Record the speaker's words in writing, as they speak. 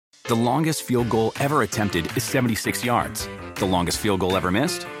The longest field goal ever attempted is 76 yards. The longest field goal ever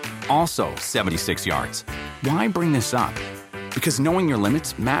missed? Also 76 yards. Why bring this up? Because knowing your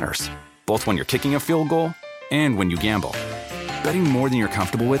limits matters, both when you're kicking a field goal and when you gamble. Betting more than you're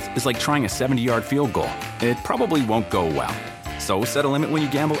comfortable with is like trying a 70-yard field goal. It probably won't go well. So set a limit when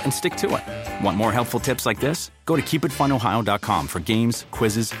you gamble and stick to it. Want more helpful tips like this? Go to keepitfunohio.com for games,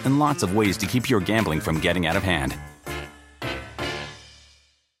 quizzes, and lots of ways to keep your gambling from getting out of hand.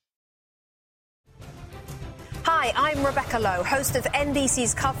 Hi, I'm Rebecca Lowe, host of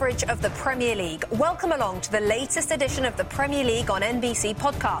NBC's coverage of the Premier League. Welcome along to the latest edition of the Premier League on NBC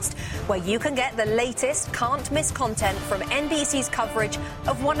podcast, where you can get the latest can't-miss content from NBC's coverage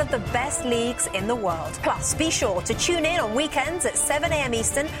of one of the best leagues in the world. Plus, be sure to tune in on weekends at 7 a.m.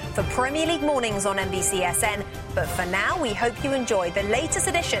 Eastern for Premier League mornings on NBCSN. But for now, we hope you enjoy the latest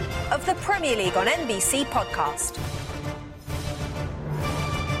edition of the Premier League on NBC podcast.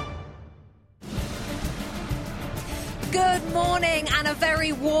 Good morning and a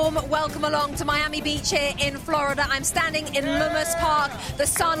very warm welcome along to Miami Beach here in Florida. I'm standing in Lummus Park. The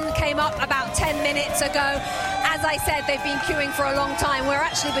sun came up about 10 minutes ago. As I said, they've been queuing for a long time. We're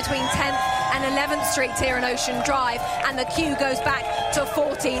actually between 10th and 11th Street here in Ocean Drive, and the queue goes back to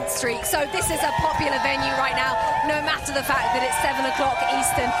 14th Street. So this is a popular venue right now, no matter the fact that it's 7 o'clock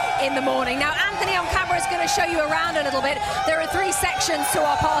Eastern in the morning. Now, Anthony on camera is going to show you around a little bit. There are 3 sections to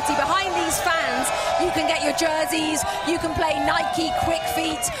our party. Behind these fans, you can get your jerseys, you can play Nike Quick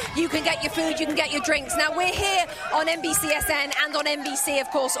Feet, you can get your food, you can get your drinks. Now, we're here on NBCSN and on NBC, of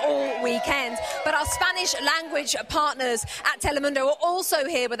course, all weekend. But our Spanish language partners at Telemundo are also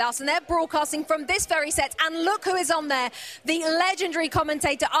here with us, and they're broadcasting from this very set. And look who is on there, the legendary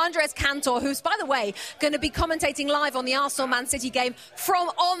commentator Andres Cantor, who's, by the way, going to be commentating live on the Arsenal-Man City game from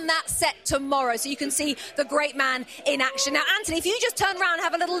on that set tomorrow. So you can see the great man in action. Now, Anthony, if you just turn around and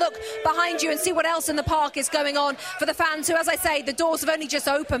have a little look behind you and see what else in the park is going on for the fans who, as I say, the doors have only just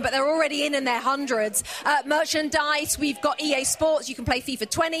opened, but they're already in their hundreds. Merchandise, we've got EA Sports, you can play FIFA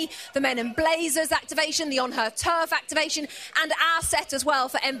 20, the Men in Blazers activation, the On Her Turf activation, and our set as well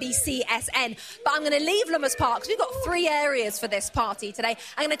for NBCSN. But I'm going to leave Lummus Park, because we've got 3 areas for this party today.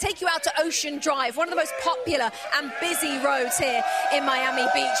 I'm going to take you out to Ocean Drive, one of the most popular and busy roads here in Miami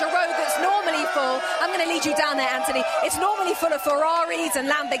Beach, a road that's normally full. I'm going to lead you down there, Anthony. It's normally full of Ferraris and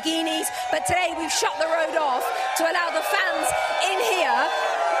Lamborghinis, but today we've shut the road off to allow the fans in here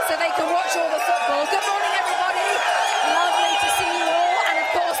so they can watch all the football. Good morning, everybody. Lovely to see you all. And, of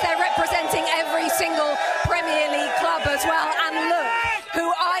course, they're representing every single Premier League club as well. And look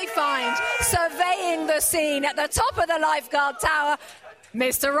who I find surveying the scene at the top of the lifeguard tower,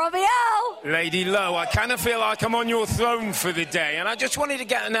 Mr. Robbie Earle. Lady Lowe, I kind of feel like I'm on your throne for the day, and I just wanted to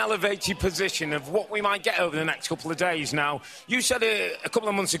get an elevated position of what we might get over the next couple of days. Now, you said a couple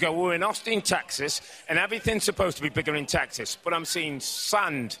of months ago we're in Austin, Texas, and everything's supposed to be bigger in Texas, but I'm seeing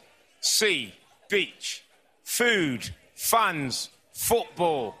sand, sea, beach, food, fans,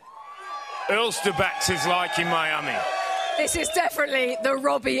 football. Ulsterbecks is like in Miami. This is definitely the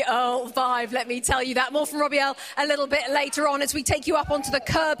Robbie Earle vibe, let me tell you that. More from Robbie Earle a little bit later on as we take you up onto the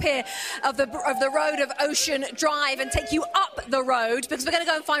curb here of the road of Ocean Drive and take you up the road, because we're going to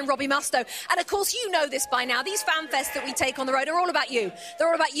go and find Robbie Mustoe. And, of course, you know this by now. These fan fests that we take on the road are all about you. They're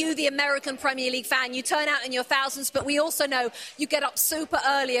all about you, the American Premier League fan. You turn out in your thousands, but we also know you get up super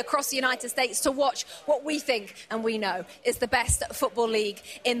early across the United States to watch what we think and we know is the best football league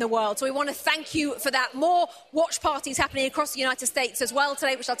in the world. So we want to thank you for that. More watch parties happening across the United States as well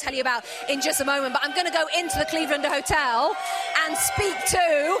today, which I'll tell you about in just a moment. But I'm going to go into the Cleveland Hotel and speak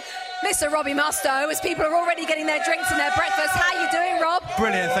to Mr. Robbie Mustoe as people are already getting their drinks and their breakfast. How are you doing, Rob?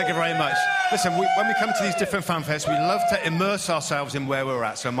 Brilliant, thank you very much. Listen, when we come to these different fan fests, we love to immerse ourselves in where we're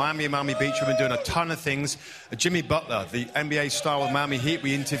at. So Miami Beach, we've been doing a ton of things. Jimmy Butler, the NBA star with Miami Heat,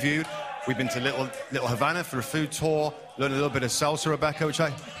 we interviewed. We've been to Little Havana for a food tour, learned a little bit of salsa, Rebecca,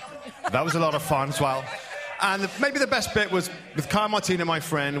 that was a lot of fun as well. And maybe the best bit was with Kyle Martina, my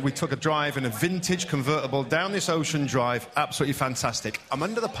friend, we took a drive in a vintage convertible down this Ocean Drive. Absolutely fantastic. I'm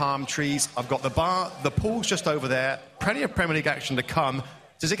under the palm trees. I've got the bar. The pool's just over there. Plenty of Premier League action to come.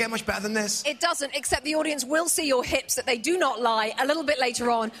 Does it get much better than this? It doesn't, except the audience will see your hips, that they do not lie, a little bit later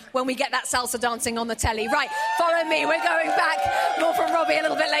on when we get that salsa dancing on the telly. Right, follow me. We're going back. More from Robbie a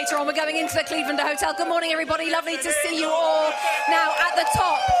little bit later on. We're going into the Cleveland Hotel. Good morning, everybody. Lovely to see you all. Now, at the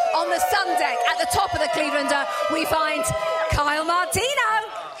top, on the sun deck, at the top of the Clevelander, we find Kyle Martino.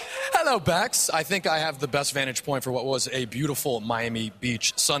 Hello, Bex. I think I have the best vantage point for what was a beautiful Miami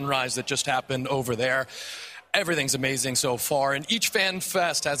Beach sunrise that just happened over there. Everything's amazing so far, and each fan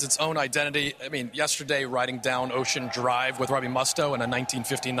fest has its own identity. I mean, yesterday, riding down Ocean Drive with Robbie Mustoe in a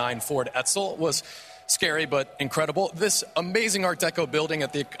 1959 Ford Edsel was scary but incredible. This amazing Art Deco building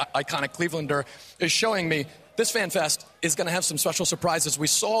at the iconic Clevelander is showing me this fan fest is going to have some special surprises. We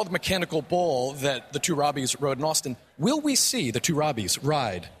saw the mechanical bull that the two Robbies rode in Austin. Will we see the two Robbies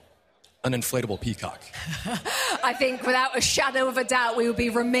ride an inflatable peacock? I think without a shadow of a doubt, we would be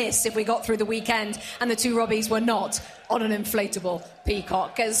remiss if we got through the weekend and the two Robbies were not on an inflatable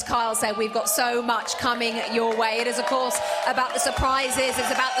peacock. As Kyle said, we've got so much coming your way. It is, of course, about the surprises,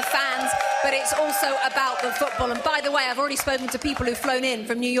 it's about the fans, but it's also about the football. And by the way, I've already spoken to people who've flown in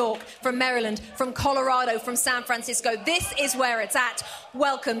from New York, from Maryland, from Colorado, from San Francisco. This is where it's at.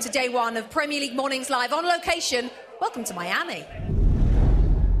 Welcome to day one of Premier League Mornings Live on location. Welcome to Miami.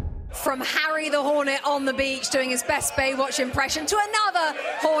 From Harry the Hornet on the beach doing his best Baywatch impression to another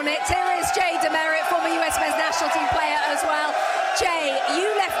Hornet. Here is Jay Demerit, former US men's national team player as well. Jay, you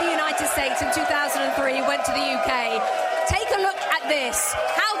left the United States in 2003, went to the UK. Take a look at this.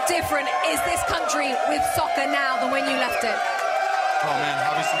 How different is this country with soccer now than when you left it? Oh man,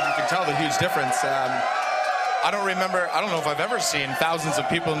 obviously you can tell the huge difference. I don't know if I've ever seen thousands of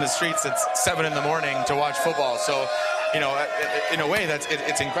people in the streets at 7 a.m. to watch football. So, you know, in a way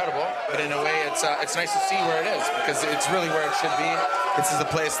it's incredible, but in a way it's nice to see where it is because it's really where it should be. This is a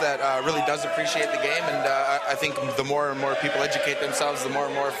place that really does appreciate the game, and I think the more and more people educate themselves, the more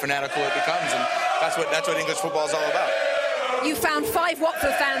and more fanatical it becomes, and that's what English football is all about. You found 5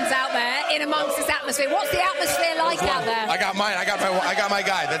 Watford fans out there in amongst this atmosphere. What's the atmosphere like out there? I got mine. I got my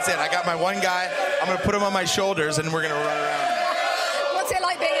guy. That's it. I got my one guy. I'm going to put him on my shoulders, and we're going to run around. What's it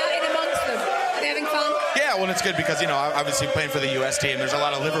like being out in amongst them? Are they having fun? Yeah, well, it's good because, you know, obviously playing for the U.S. team, there's a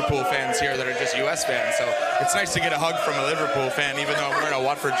lot of Liverpool fans here that are just U.S. fans, so it's nice to get a hug from a Liverpool fan, even though I'm wearing a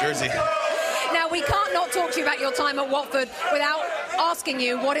Watford jersey. Now, we can't not talk to you about your time at Watford without asking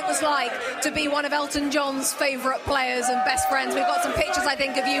you what it was like to be one of Elton John's favourite players and best friends. We've got some pictures, I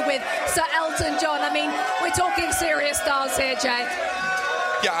think, of you with Sir Elton John. I mean, we're talking serious stars here, Jay.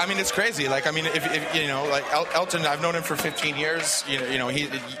 Yeah, I mean, it's crazy. Like, I mean, if you know, like Elton, I've known him for 15 years. You know,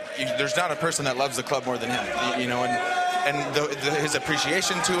 there's not a person that loves the club more than him. You know, and his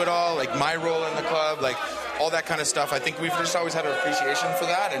appreciation to it all, like my role in the club, like all that kind of stuff. I think we've just always had an appreciation for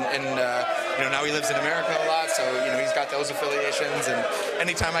that, and you know, now he lives in America a lot, so you know, he's got those affiliations, and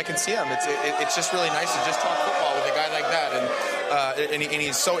anytime I can see him, it's just really nice to just talk football with a guy like that, and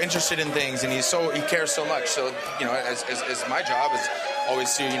he's so interested in things, and he cares so much. So you know, as my job is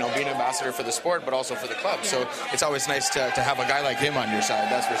always to, you know, be an ambassador for the sport, but also for the club. So it's always nice to have a guy like him on your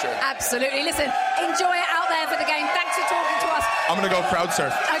side, that's for sure. Absolutely. Listen, enjoy it out there for the game. Thanks for talking to us. I'm going to go crowd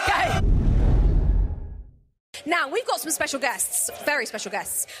surf. Okay. Now, we've got some special guests, very special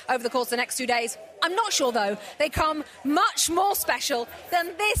guests, over the course of the next 2 days. I'm not sure, though, they come much more special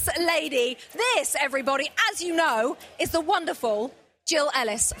than this lady. This, everybody, as you know, is the wonderful Jill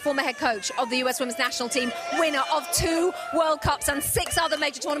Ellis, former head coach of the US Women's National Team, winner of 2 World Cups and 6 other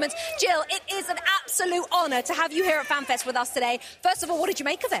major tournaments. Jill, it is an absolute honour to have you here at FanFest with us today. First of all, what did you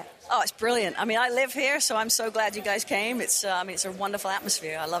make of it? Oh, it's brilliant. I mean, I live here, so I'm so glad you guys came. It's a wonderful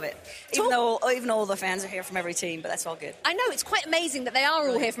atmosphere. I love it. Even though all the fans are here from every team, but that's all good. I know, it's quite amazing that they are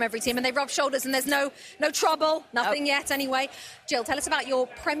all here from every team and they rub shoulders and there's no trouble, nothing yet anyway. Jill, tell us about your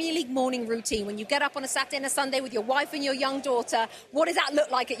Premier League morning routine when you get up on a Saturday and a Sunday with your wife and your young daughter. What does that look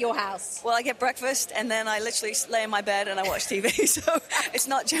like at your house? Well, I get breakfast and then I literally lay in my bed and I watch TV, so it's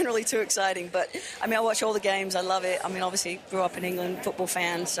not generally too exciting. But, I mean, I watch all the games. I love it. I mean, obviously, grew up in England, football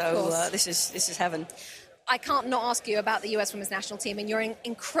fan, so this is heaven. I can't not ask you about the US Women's National Team and your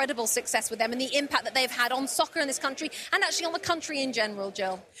incredible success with them and the impact that they've had on soccer in this country and actually on the country in general,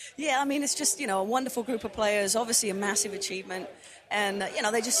 Jill. Yeah, I mean, it's just, you know, a wonderful group of players, obviously a massive achievement. And, you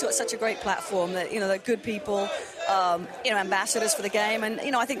know, they just got such a great platform that, you know, they're good people, you know, ambassadors for the game. And,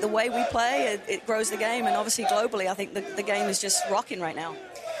 you know, I think the way we play, it grows the game. And obviously globally, I think the game is just rocking right now.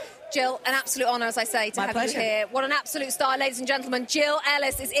 Jill, an absolute honour, as I say, to have you here. What an absolute star, ladies and gentlemen. Jill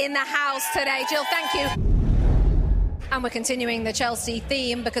Ellis is in the house today. Jill, thank you. And we're continuing the Chelsea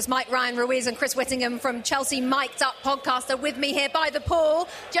theme because Mike Ryan Ruiz and Chris Whittingham from Chelsea Mic'd Up podcast are with me here by the pool.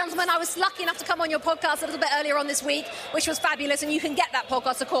 Gentlemen, I was lucky enough to come on your podcast a little bit earlier on this week, which was fabulous. And you can get that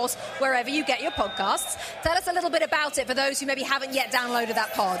podcast, of course, wherever you get your podcasts. Tell us a little bit about it for those who maybe haven't yet downloaded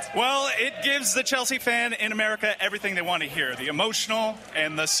that pod. Well, it gives the Chelsea fan in America everything they want to hear. The emotional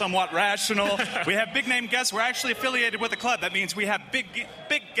and the somewhat rational. We have big-name guests. We're actually affiliated with the club. That means we have big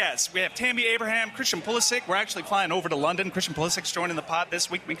guests. We have Tammy Abraham, Christian Pulisic. We're actually flying over to London. Christian Pulisic's joining the pod this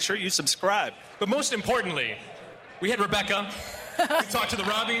week. Make sure you subscribe. But most importantly, we had Rebecca. We talked to the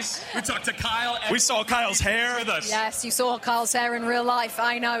Robbies. We talked to Kyle. We saw Kyle's hair. Yes, you saw Kyle's hair in real life.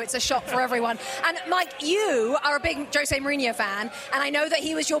 I know, it's a shock for everyone. And Mike, you are a big Jose Mourinho fan, and I know that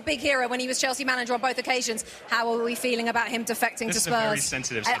he was your big hero when he was Chelsea manager on both occasions. How are we feeling about him defecting to Spurs? This is a very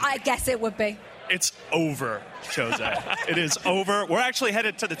sensitive subject. I guess it would be. It's over, Jose. It is over. We're actually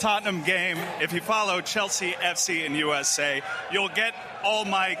headed to the Tottenham game. If you follow Chelsea FC in USA, you'll get all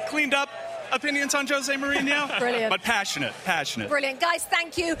my cleaned up opinions on Jose Mourinho. Brilliant. But passionate. Brilliant. Guys,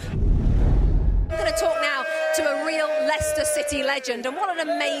 thank you. I'm going to talk now to a real Leicester City legend, and what an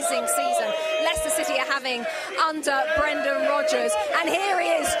amazing season Leicester City are having under Brendan Rodgers. And here he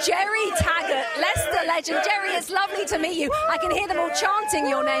is, Gerry Taggart, Leicester legend. Gerry, it's lovely to meet you. I can hear them all chanting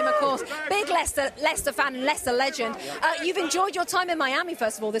your name, of course. Big Leicester fan and Leicester legend. You've enjoyed your time in Miami,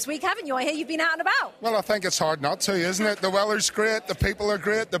 first of all, this week, haven't you? I hear you've been out and about. Well, I think it's hard not to, isn't it? The weather's great, the people are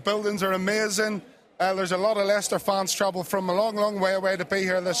great, the buildings are amazing. There's a lot of Leicester fans travel from a long, long way away to be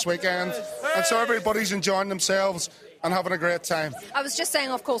here this weekend. And so everybody's enjoying themselves and having a great time. I was just saying,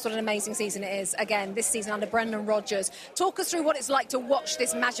 of course, what an amazing season it is, again, this season under Brendan Rodgers. Talk us through what it's like to watch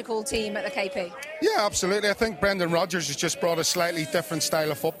this magical team at the KP. Yeah, absolutely. I think Brendan Rodgers has just brought a slightly different style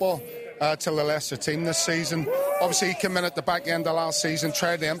of football to the Leicester team this season. Obviously, he came in at the back end of last season,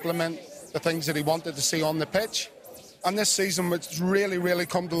 tried to implement the things that he wanted to see on the pitch. And this season, it's really, really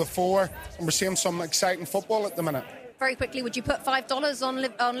come to the fore, and we're seeing some exciting football at the minute. Very quickly, would you put $5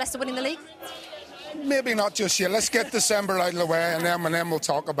 on Leicester winning the league? Maybe not just yet. Let's get December out of the way, and then we'll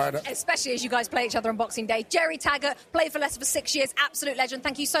talk about it. Especially as you guys play each other on Boxing Day. Gerry Taggart, played for Leicester for 6 years, absolute legend.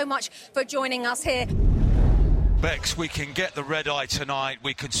 Thank you so much for joining us here. Bex, we can get the red eye tonight.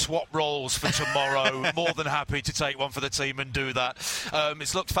 We can swap roles for tomorrow. More than happy to take one for the team and do that.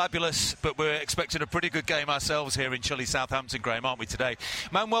 It's looked fabulous, but we're expecting a pretty good game ourselves here in chilly Southampton, Graham, aren't we, today?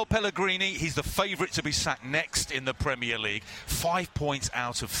 Manuel Pellegrini, he's the favourite to be sacked next in the Premier League. 5 points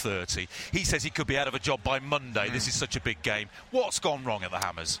out of 30. He says he could be out of a job by Monday. This is such a big game. What's gone wrong at the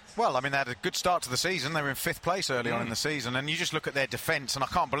Hammers? Well, I mean, they had a good start to the season. They were in 5th place early on in the season, and you just look at their defence, and I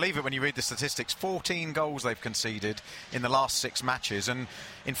can't believe it when you read the statistics. 14 goals they've conceded in the last 6 matches, and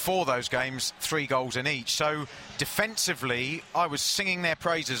in 4 of those games, 3 goals in each. So defensively, I was singing their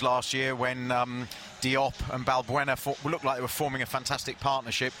praises last year when Diop and Balbuena looked like they were forming a fantastic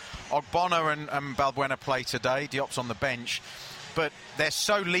partnership. Ogbonna and Balbuena play today. Diop's on the bench. But they're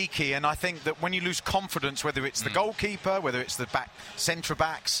so leaky, and I think that when you lose confidence, whether it's the goalkeeper, whether it's the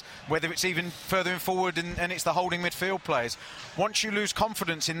centre-backs, whether it's even further in forward and it's the holding midfield players, once you lose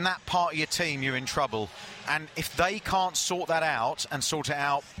confidence in that part of your team, you're in trouble. And if they can't sort that out and sort it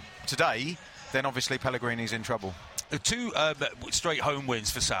out today, then obviously Pellegrini's in trouble. 2 straight home wins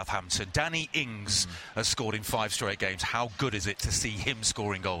for Southampton. Danny Ings has scored in 5 straight games. How good is it to see him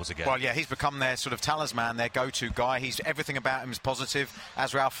scoring goals again? Well, yeah, he's become their sort of talisman, their go-to guy. Everything about him is positive.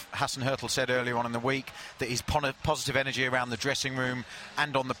 As Ralph Hasenhüttl said earlier on in the week, that his positive energy around the dressing room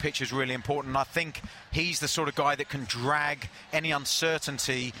and on the pitch is really important. And I think he's the sort of guy that can drag any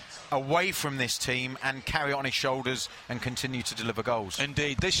uncertainty away from this team and carry it on his shoulders and continue to deliver goals.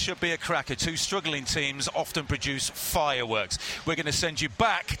 Indeed, this should be a cracker. 2 struggling teams often produce fireworks. We're going to send you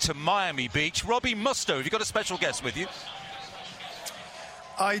back to Miami Beach. Robbie Mustoe, have you got a special guest with you?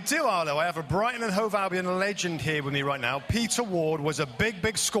 I do, Arlo. I have a Brighton and Hove Albion legend here with me right now. Peter Ward was a big,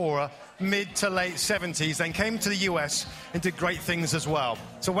 big scorer, mid to late 70s, then came to the US and did great things as well.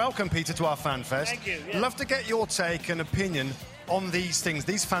 So welcome, Peter, to our Fan Fest. Thank you. Yeah. Love to get your take and opinion on these things,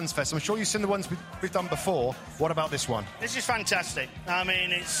 these Fans Fests. I'm sure you've seen the ones we've done before. What about this one? This is fantastic. I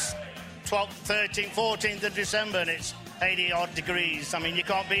mean, it's 12th, 13th, 14th of December, and it's 80-odd degrees. I mean, you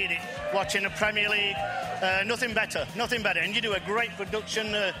can't beat it. Watching the Premier League, nothing better. And you do a great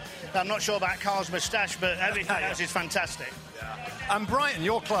production. I'm not sure about Carl's moustache, but everything else is fantastic. Yeah. And Brighton,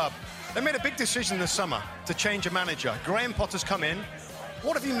 your club, they made a big decision this summer to change a manager. Graham Potter's come in.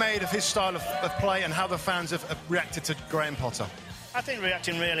 What have you made of his style of play and how the fans have reacted to Graham Potter? I think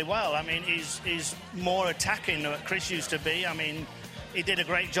reacting really well. I mean, he's more attacking than what Chris used to be. I mean, he did a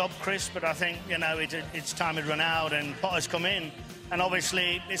great job, Chris, but I think, you know, it's time had run out and Potter's come in. And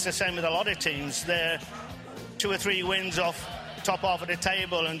obviously, it's the same with a lot of teams. They're 2 or 3 wins off top half of the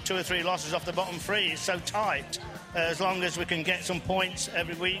table and 2 or 3 losses off the bottom 3. It's so tight. As long as we can get some points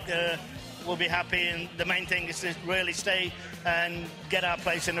every week, we'll be happy. And the main thing is to really stay and get our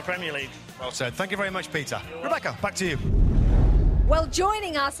place in the Premier League. Well said. Thank you very much, Peter. Rebecca, back to you. Well,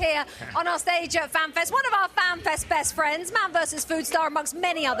 joining us here on our stage at FanFest, one of our FanFest best friends, Man vs. Food star amongst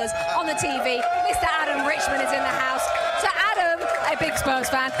many others on the TV, Mr. Adam Richman is in the house. So, Adam, a big Spurs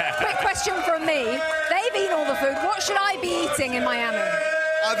fan, quick question from me. They've eaten all the food. What should I be eating in Miami?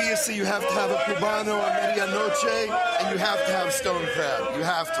 obviously you have to have a Cubano or Medianoche, and you have to have stone crab. You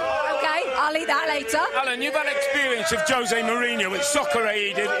have to. Okay, I'll eat that later. Alan, you've had experience of Jose Mourinho at Soccer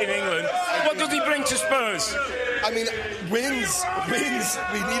Aid in England. What does he bring to Spurs? I mean, wins.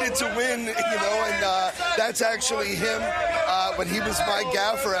 We needed to win, and that's actually him when he was my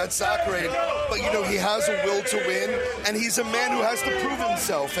gaffer at Soccer Aid. But, he has a will to win, and he's a man who has to prove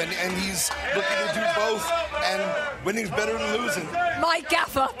himself, and he's looking to do both, and winning's better than losing. My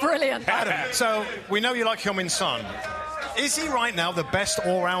gaffer, brilliant. Adam, so we know you like Heung-min Son. Is he right now the best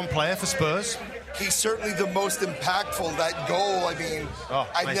all-round player for Spurs? He's certainly the most impactful. That goal,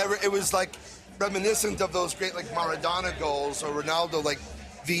 it was like reminiscent of those great Maradona goals or Ronaldo,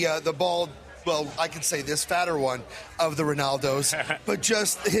 the ball. Well, I can say this fatter one of the Ronaldos, but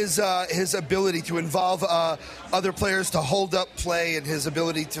just his ability to involve other players to hold up play and his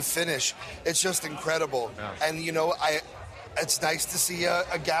ability to finish. It's just incredible. Yeah. And it's nice to see a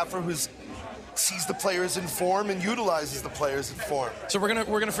gaffer who sees the players in form and utilizes the players in form. So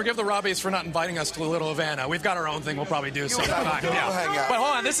we're gonna forgive the Robbies for not inviting us to Little Havana. We've got our own thing. We'll probably do sometime. We'll hang out. But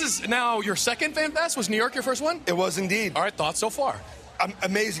hold on, this is now your second Fan Fest. Was New York your first one? It was indeed. All right, thoughts so far?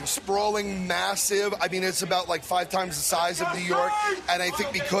 Amazing, sprawling, massive. I mean, it's about 5 times the size of New York, and I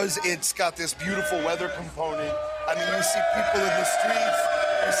think because it's got this beautiful weather component, I mean, you see people in the streets,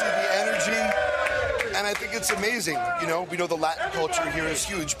 you see the energy, and I think it's amazing. We know the Latin culture here is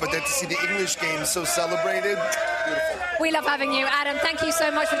huge, but then to see the English game so celebrated, beautiful. We love having you, Adam. Thank you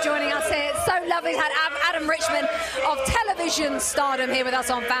so much for joining us here. It's so lovely to have Adam Richman of television stardom here with us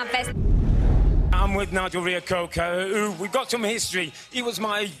on FanFest. I'm with Nigel Reo-Coker, who we've got some history. He was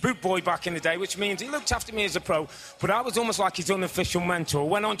my boot boy back in the day, which means he looked after me as a pro, but I was almost like his unofficial mentor.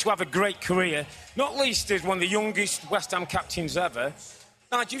 Went on to have a great career, not least as one of the youngest West Ham captains ever.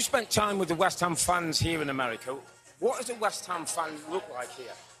 Nigel, you've spent time with the West Ham fans here in America. What does a West Ham fan look like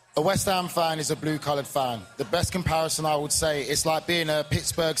here? A West Ham fan is a blue-collared fan. The best comparison I would say, it's like being a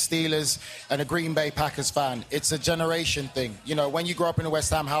Pittsburgh Steelers and a Green Bay Packers fan. It's a generation thing. When you grow up in a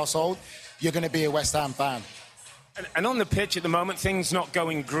West Ham household, you're going to be a West Ham fan. And on the pitch at the moment, things not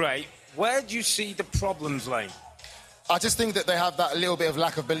going great. Where do you see the problems laying? I just think that they have that little bit of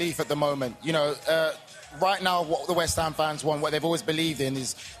lack of belief at the moment. Right now, what the West Ham fans want, what they've always believed in,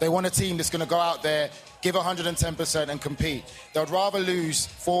 is they want a team that's going to go out there, give 110% and compete. They'd rather lose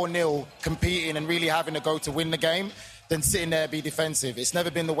 4-0 competing and really having to go to win the game than sitting there and be defensive. It's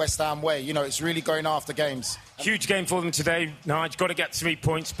never been the West Ham way. It's really going after games. Huge game for them today. Nigel, got to get 3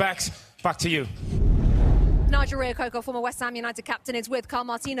 points. Bex, back to you. Nigel Reo-Coker, former West Ham United captain, is with Carl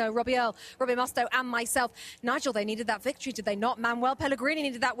Martino, Robbie Earle, Robbie Mustoe and myself. Nigel, they needed that victory, did they not? Manuel Pellegrini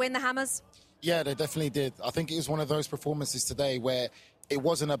needed that win, the Hammers? Yeah, they definitely did. I think it was one of those performances today where it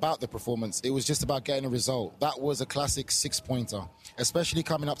wasn't about the performance. It was just about getting a result. That was a classic 6-pointer, especially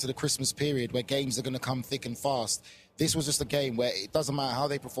coming up to the Christmas period where games are going to come thick and fast. This was just a game where it doesn't matter how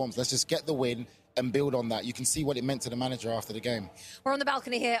they perform. Let's just get the win and build on that. You can see what it meant to the manager after the game. We're on the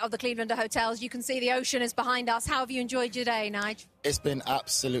balcony here of the Cleveland Hotels. You can see the ocean is behind us. How have you enjoyed your day, Nigel? It's been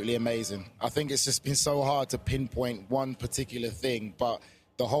absolutely amazing. I think it's just been so hard to pinpoint one particular thing, but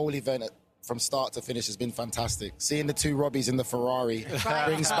the whole event from start to finish has been fantastic. Seeing the two Robbies in the Ferrari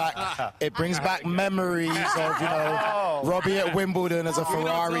brings back memories of Robbie at Wimbledon as a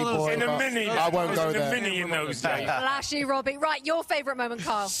Ferrari boy. In a mini, I won't go there. In a mini in those days. Flashy Robbie. Right, your favourite moment,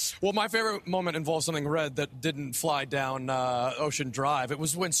 Carl? Well, my favourite moment involves something red that didn't fly down Ocean Drive. It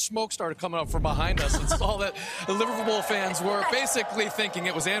was when smoke started coming up from behind us and saw that the Liverpool fans were basically thinking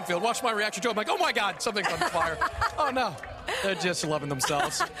it was Anfield. Watch my reaction to it. I'm like, oh my God, something's on fire. Oh no. They're just loving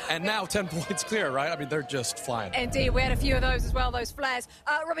themselves. And now 10 points clear, right? I mean, they're just flying. Indeed, we had a few of those as well, those flares.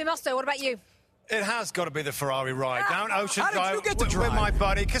 Robbie Mustoe, what about you? It has got to be the Ferrari ride down Ocean Drive. How did you get to drive? With my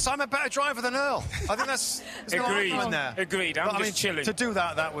buddy, because I'm a better driver than Earl. I think that's agreed. There. Agreed. I'm just chilling. To do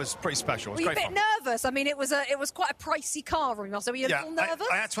that was pretty special. Were you a bit nervous? I mean, it was quite a pricey car, Robbie Mustoe. Were you a little nervous?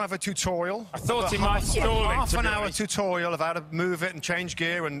 I had to have a tutorial. I thought he might stall it. Half an hour tutorial of how to move it and change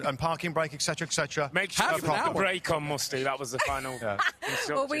gear and parking brake, etc., etc. Make sure you put the brake on, Musty. That was the final.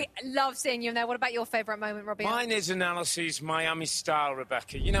 Well, we love seeing you in there. What about your favourite moment, Robbie? Mine is analysis, Miami style,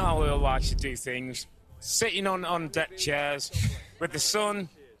 Rebecca. You know how Earl likes to do things. Sitting on deck chairs with the sun,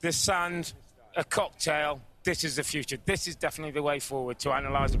 the sand, a cocktail. This is the future. This is definitely the way forward to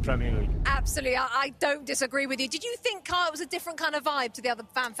analyse the Premier League. Absolutely. I don't disagree with you. Did you think, Carl, it was a different kind of vibe to the other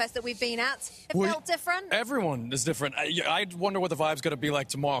fan fest that we've been at? It felt different? Everyone is different. I wonder what the vibe's going to be like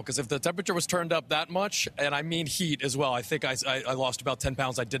tomorrow, because if the temperature was turned up that much, and I mean heat as well, I think I lost about 10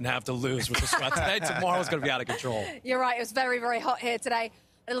 pounds I didn't have to lose with the sweat today. Tomorrow's going to be out of control. You're right. It was very, very hot here today.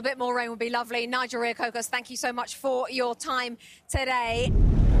 A little bit more rain would be lovely. Nigel Reo-Coker, thank you so much for your time today.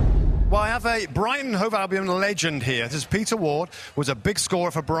 Well, I have a Brighton Hove Albion legend here. This is Peter Ward, was a big scorer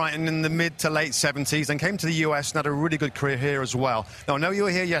for Brighton in the mid to late 70s and came to the US and had a really good career here as well. Now, I know you were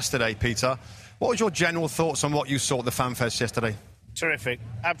here yesterday, Peter. What was your general thoughts on what you saw at the Fan Fest yesterday? Terrific.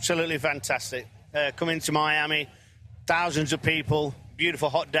 Absolutely fantastic. Coming to Miami, thousands of people, beautiful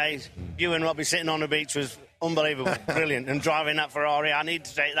hot days. You and Robbie sitting on the beach was unbelievable, brilliant. And driving that Ferrari, I need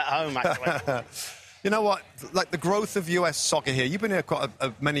to take that home, actually. You know what? Like the growth of US soccer here, you've been here quite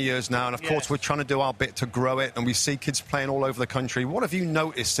many years now, and of course we're trying to do our bit to grow it, and we see kids playing all over the country. What have you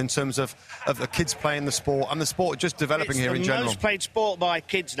noticed in terms of the kids playing the sport and the sport just developing here in general? It's the most played sport by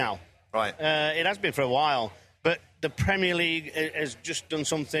kids now. Right. It has been for a while, but the Premier League has just done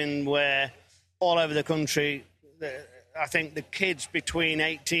something where all over the country, I think the kids between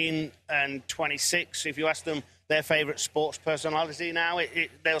 18 and 26, if you ask them their favourite sports personality now,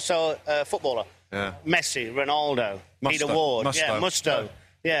 they'll say a footballer. Yeah. Messi, Ronaldo, Peter Ward, Musto,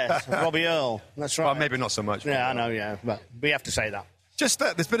 Robbie Earle. That's right. Well, maybe not so much. Yeah, I know, yeah, but we have to say that. Just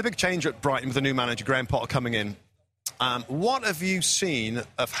there's been a big change at Brighton with the new manager, Graham Potter, coming in. What have you seen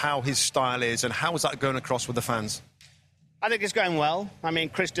of how his style is, and how is that going across with the fans? I think it's going well. I mean,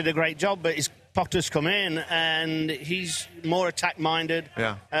 Chris did a great job, but Potter's come in and he's more attack-minded.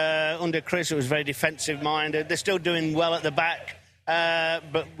 Yeah. Under Chris, it was very defensive-minded. They're still doing well at the back,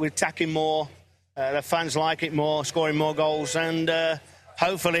 but we're attacking more. The fans like it more, scoring more goals, and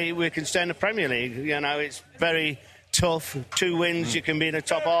hopefully we can stay in the Premier League. You know, it's very tough. 2 wins, you can be in the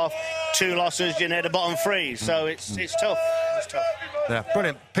top half. 2 losses, you're near the bottom 3. So it's tough. It's tough. Yeah,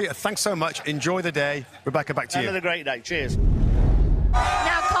 brilliant. Peter, thanks so much. Enjoy the day. Rebecca, back to you. Another great day. Cheers. Now,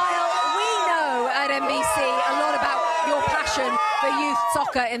 Kyle, we know at NBC a lot about your passion for youth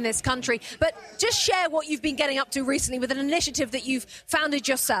soccer in this country, but just share what you've been getting up to recently with an initiative that you've founded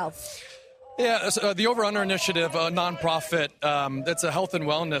yourself. Yeah, the Over Under Initiative, a nonprofit that's a health and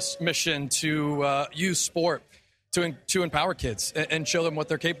wellness mission to use sport to empower kids and show them what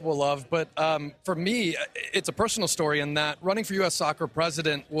they're capable of. But for me, it's a personal story in that running for U.S. soccer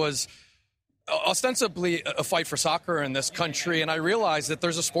president was ostensibly a fight for soccer in this country, and I realized that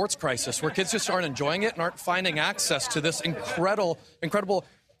there's a sports crisis where kids just aren't enjoying it and aren't finding access to this incredible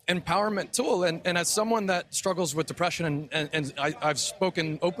empowerment tool. And as someone that struggles with depression and I've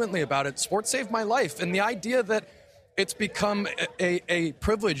spoken openly about it, sports saved my life. And the idea that it's become a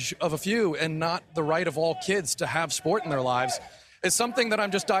privilege of a few and not the right of all kids to have sport in their lives is something that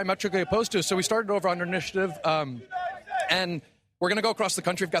I'm just diametrically opposed to. So we started Over Under Initiative, and we're going to go across the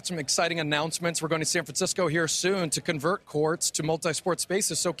country. We've got some exciting announcements. We're going to San Francisco here soon to convert courts to multi-sport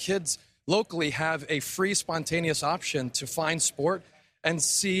spaces so kids locally have a free, spontaneous option to find sport and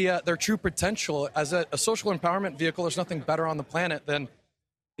see their true potential. As a social empowerment vehicle, there's nothing better on the planet than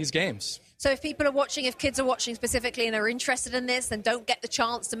these games. So if people are watching, if kids are watching specifically and are interested in this and don't get the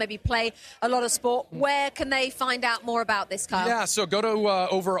chance to maybe play a lot of sport, where can they find out more about this, Kyle? Yeah, so go to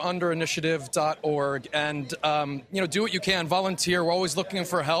overunderinitiative.org and, do what you can. Volunteer. We're always looking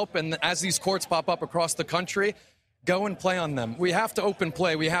for help. And as these courts pop up across the country, go and play on them. We have to open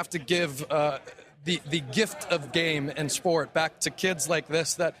play. We have to give the gift of game and sport back to kids like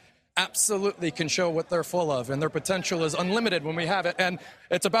this that absolutely can show what they're full of, and their potential is unlimited when we have it. And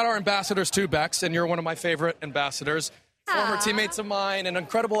it's about our ambassadors too, Bex, and you're one of my favorite ambassadors. Former teammates of mine and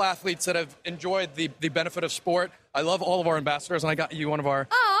incredible athletes that have enjoyed the benefit of sport. I love all of our ambassadors, and I got you one of our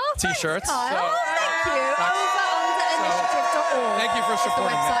T-shirts. Thank you. Overinitiative.org. Thank you for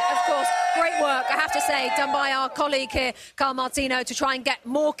supporting me. Of course, great work, I have to say, done by our colleague here, Carl Martino, to try and get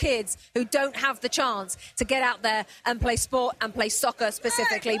more kids who don't have the chance to get out there and play sport and play soccer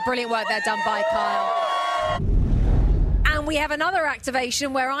specifically. Brilliant work there done by Kyle. And we have another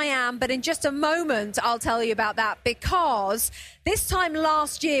activation where I am, but in just a moment I'll tell you about that, because this time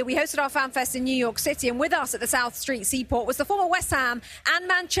last year we hosted our Fan Fest in New York City, and with us at the South Street Seaport was the former West Ham and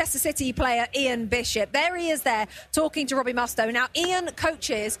Manchester City player Ian Bishop. There he is there talking to Robbie Mustoe. Now, Ian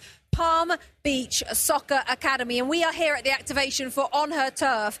coaches Palm Beach Soccer Academy, and we are here at the activation for On Her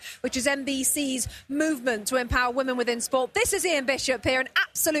Turf, which is NBC's movement to empower women within sport. This is Ian Bishop here, an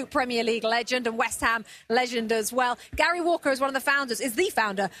absolute Premier League legend and West Ham legend as well. Gary Walker is one of the founders, is the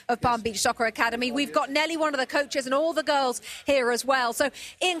founder of Palm Beach Soccer Academy. We've got Nelly, one of the coaches, and all the girls here as well. So,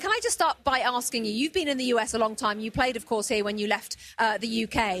 Ian, can I just start by asking you, you've been in the US a long time. You played, of course, here when you left the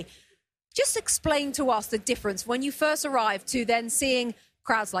UK. Just explain to us the difference when you first arrived to then seeing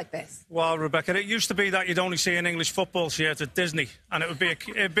crowds like this. Well, Rebecca, it used to be that you'd only see an English football shirt at Disney, and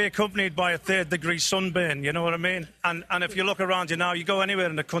it'd be accompanied by a 3rd-degree sunburn, you know what I mean? And if you look around you now, you go anywhere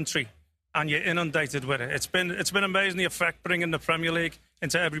in the country and you're inundated with it. It's been amazing, the effect bringing the Premier League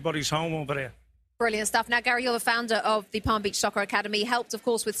into everybody's home over here. Brilliant stuff. Now, Gary, you're the founder of the Palm Beach Soccer Academy, helped, of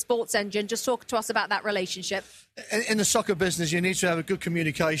course, with Sports Engine. Just talk to us about that relationship. In the soccer business, you need to have a good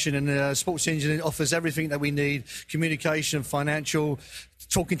communication, and Sports Engine offers everything that we need: communication, financial,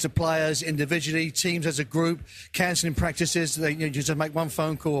 talking to players individually, teams as a group, cancelling practices. You just make one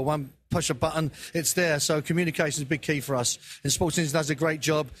phone call or one push a button, it's there. So communication is a big key for us. And Sports Engine does a great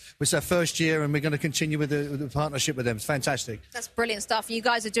job. It's our first year, and we're going to continue with the partnership with them. It's fantastic. That's brilliant stuff. You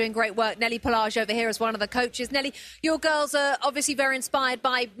guys are doing great work. Nelly Pelage over here is one of the coaches. Nelly, your girls are obviously very inspired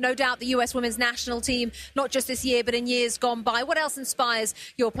by, no doubt, the US women's national team, not just this year, but in years gone by. What else inspires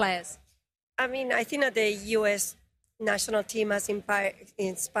your players? I mean, I think that the US national team has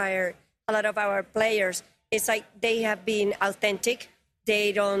inspired a lot of our players. It's like they have been authentic.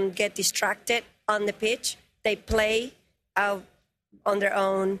 They don't get distracted on the pitch. They play out on their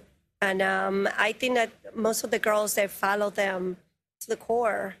own. And I think that most of the girls that follow them to the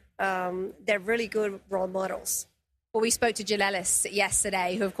core, they're really good role models. Well, we spoke to Jill Ellis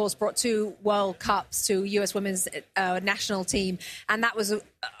yesterday, who, of course, brought 2 World Cups to US women's national team. And that was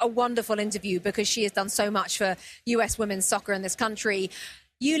a wonderful interview because she has done so much for US women's soccer in this country.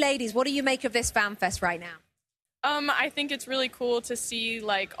 You ladies, what do you make of this Fan Fest right now? I think it's really cool to see,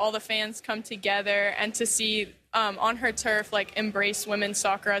 like, all the fans come together and to see On Her Turf, like, embrace women's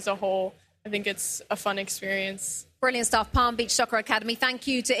soccer as a whole. I think it's a fun experience. Brilliant stuff. Palm Beach Soccer Academy. Thank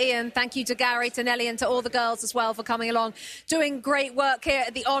you to Ian. Thank you to Gary, to Nelly, and to all the girls as well for coming along, doing great work here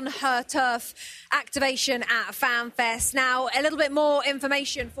at the On Her Turf activation at Fan Fest. Now, a little bit more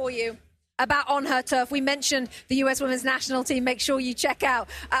information for you about On Her Turf. We mentioned the US Women's National Team. Make sure you check out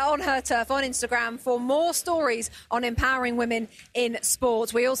On Her Turf on Instagram for more stories on empowering women in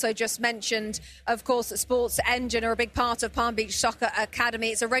sport. We also just mentioned, of course, that Sports Engine are a big part of Palm Beach Soccer Academy.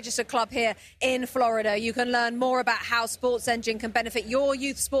 It's a registered club here in Florida. You can learn more about how Sports Engine can benefit your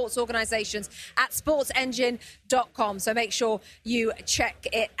youth sports organizations at sportsengine.com. So make sure you check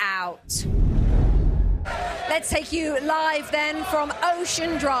it out. Let's take you live then from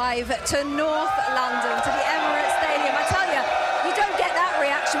Ocean Drive to North London, to the Emirates Stadium. I tell you, you don't get that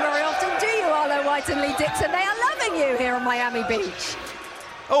reaction very often, do you, Arlo White and Lee Dixon? They are loving you here on Miami Beach.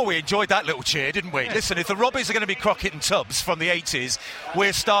 Oh, we enjoyed that little cheer, didn't we? Listen, if the Robbies are going to be Crockett and Tubbs from the 80s,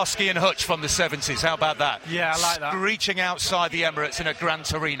 we're Starsky and Hutch from the 70s. How about that? Yeah, I like that. Screeching outside the Emirates in a Gran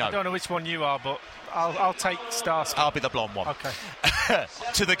Torino. I don't know which one you are, but I'll take Starsky. I'll be the blonde one. Okay.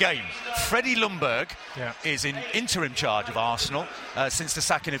 To the game. Freddie Ljungberg is in interim charge of Arsenal since the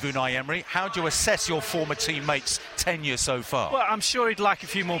sacking of Unai Emery. How do you assess your former teammates' tenure so far? Well, I'm sure he'd like a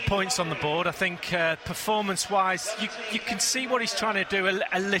few more points on the board. I think performance-wise, you can see what he's trying to do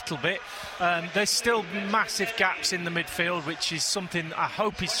a little bit. There's still massive gaps in the midfield, which is something I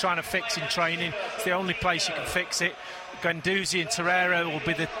hope he's trying to fix in training. It's the only place you can fix it. Guendouzi and Torreira will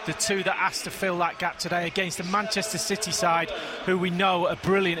be the 2 that has to fill that gap today against the Manchester City side, who we know are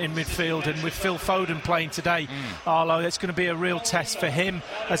brilliant in midfield, and with Phil Foden playing today, Arlo, it's going to be a real test for him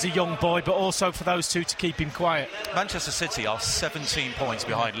as a young boy, but also for those 2 to keep him quiet. Manchester City are 17 points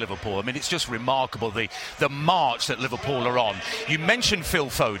behind Liverpool. I mean, it's just remarkable, the march that Liverpool are on. You mentioned Phil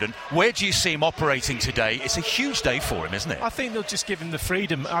Foden. Where do you see him operating today? It's a huge day for him, isn't it? I think they'll just give him the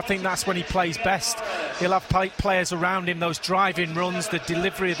freedom. I think that's when he plays best. He'll have players around him, those driving runs, the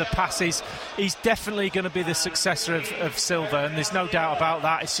delivery of the passes. He's definitely going to be the successor of Silva, and there's no doubt about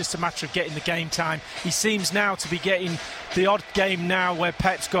that. It's just a matter of getting the game time. He seems now to be getting the odd game now where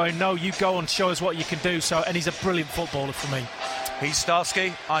Pep's going, no, you go and show us what you can do. So, and he's a brilliant footballer for me. He's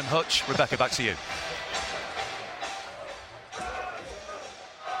Starsky, I'm Hutch. Rebecca, back to you.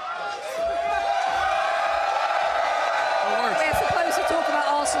 We're supposed to talk about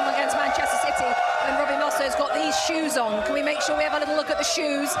Arsenal against Manchester City, and Robbie Mustoe's got these shoes on. Can we make sure we have a little look at the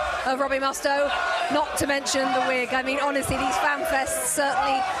shoes of Robbie Mustoe? Not to mention the wig. I mean, honestly, these fan fests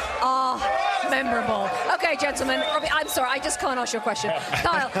certainly are memorable. Okay, gentlemen. Robbie, I'm sorry, I just can't ask you a question.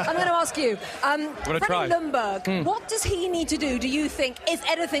 Kyle, I'm going to ask you. Freddie Ljungberg, what does he need to do, do you think, if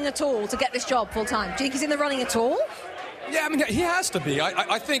anything at all, to get this job full-time? Do you think he's in the running at all? Yeah, I mean, he has to be.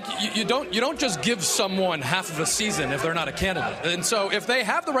 I think you don't just give someone half of a season if they're not a candidate. And so if they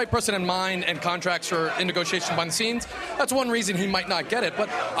have the right person in mind and contracts are in negotiation behind the scenes, that's one reason he might not get it. But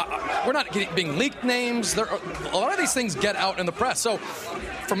we're not being leaked names. A lot of these things get out in the press. So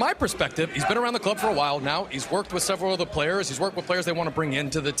from my perspective, he's been around the club for a while now. He's worked with several other players. He's worked with players they want to bring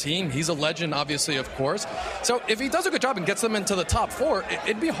into the team. He's a legend, obviously, of course. So if he does a good job and gets them into the top 4,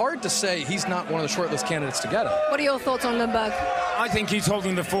 it'd be hard to say he's not one of the shortlist candidates to get it. What are your thoughts on Ljungberg? I think he's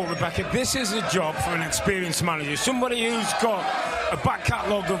holding the fort, Rebecca. This is a job for an experienced manager. Somebody who's got a back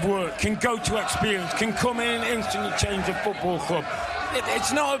catalogue of work, can go to experience, can come in and instantly change a football club.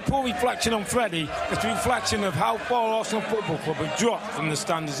 it's not a poor reflection on Freddie. It's a reflection of how far Arsenal Football Club have dropped from the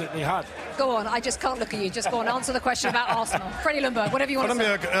standards that they had. Go on, I just can't look at you. Just go on, answer the question about Arsenal. Freddie Ljungberg, whatever you want to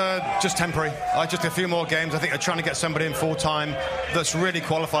say. Just temporary. Just a few more games. I think they're trying to get somebody in full-time that's really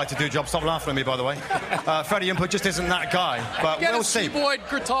qualified to do a job. Stop laughing at me, by the way. Freddie Ljungberg just isn't that guy. But we'll see.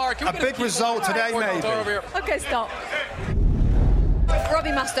 A big result today, maybe. Okay, stop. Robbie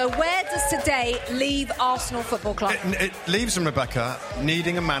Mustoe, where does today leave Arsenal Football Club? It leaves them, Rebecca,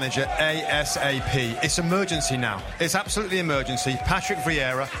 needing a manager ASAP. It's emergency now. It's absolutely emergency. Patrick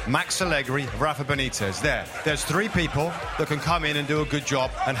Vieira, Max Allegri, Rafa Benitez. There's 3 people that can come in and do a good job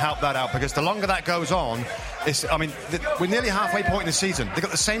and help that out, because the longer that goes on, we're nearly halfway point in the season. They've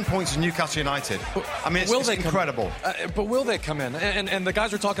got the same points as Newcastle United. I mean, it's incredible. But will they come in? And the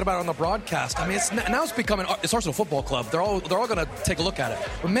guys are talking about it on the broadcast. I mean, it's becoming it's Arsenal Football Club. They're all going to take a look at it.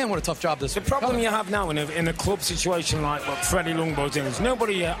 But man, what a tough job this. The problem you have now in a club situation like what Freddie Ljungberg's in is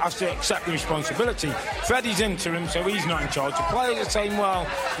nobody has to accept the responsibility. Freddie's interim, so he's not in charge. The players are saying, well,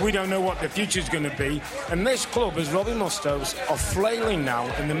 we don't know what the future's going to be. And this club, as Robbie Mustoe's, are flailing now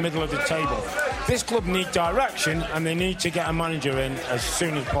in the middle of the table. This club needs direction, and they need to get a manager in as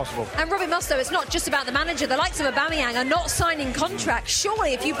soon as possible. And Robbie Mustoe, it's not just about the manager. The likes of Aubameyang are not signing contracts.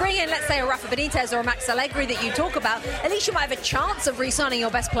 Surely, if you bring in, let's say, a Rafa Benitez or a Max Allegri that you talk about, at least you might have a chance of re-signing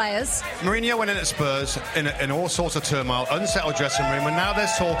your best players. Mourinho went in at Spurs in all sorts of turmoil, unsettled dressing room, and now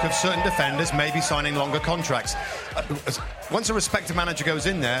there's talk of certain defenders maybe signing longer contracts. Once a respected manager goes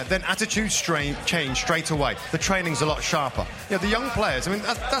in there, then attitudes change straight away. The training's a lot sharper. The young players, I mean,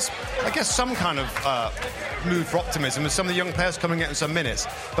 that's I guess, some kind of move for optimism with some of the young players coming in some minutes.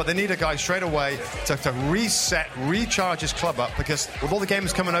 But they need a guy straight away to reset, recharge his club up, because with all the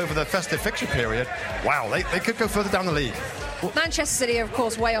games coming over the festive fixture period, wow, they could go further down the league. Manchester City are, of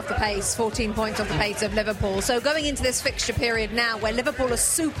course, way off the pace, 14 points off the pace of Liverpool. So going into this fixture period now, where Liverpool are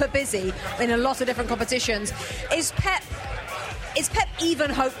super busy in a lot of different competitions, is Pep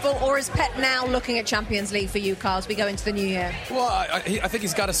even hopeful, or is Pep now looking at Champions League for you, Carl, as we go into the new year? Well, I think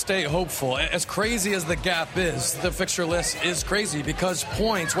he's got to stay hopeful. As crazy as the gap is, the fixture list is crazy, because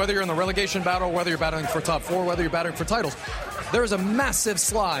points, whether you're in the relegation battle, whether you're battling for top 4, whether you're battling for titles, there is a massive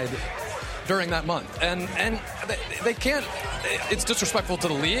slide during that month, and they can't. It's disrespectful to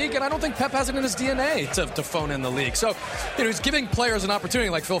the league, and I don't think Pep has it in his DNA to phone in the league. So, he's giving players an opportunity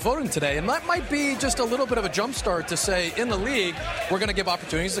like Phil Foden today, and that might be just a little bit of a jump start to say, in the league, we're going to give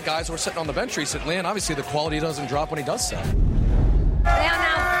opportunities to guys who are sitting on the bench recently, and obviously the quality doesn't drop when he does so. They are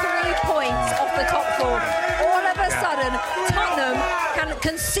now 3 points off the top 4. All of a sudden, Tottenham can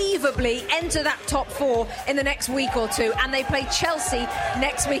conceivably enter that top 4 in the next week or two, and they play Chelsea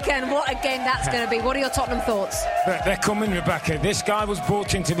next weekend. What a game that's going to be. What are your Tottenham thoughts? They're coming, Rebecca. This guy was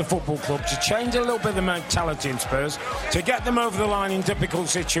brought into the football club to change a little bit of the mentality in Spurs, to get them over the line in difficult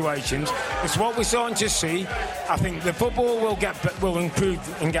situations. It's what we're starting to see. I think the football will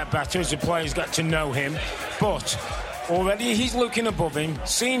improve and get better as the players get to know him, but already he's looking above him,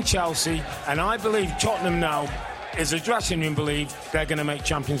 seeing Chelsea, and I believe Tottenham now, as a dressing room, believe they're going to make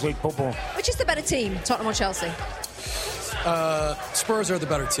Champions League football. Which is the better team, Tottenham or Chelsea? Spurs are the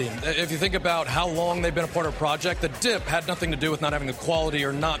better team. If you think about how long they've been a part of a project, the dip had nothing to do with not having the quality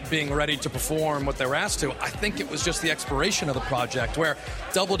or not being ready to perform what they were asked to. I think it was just the expiration of the project, where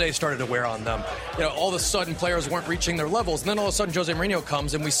Doubleday started to wear on them. All of a sudden players weren't reaching their levels, and then all of a sudden Jose Mourinho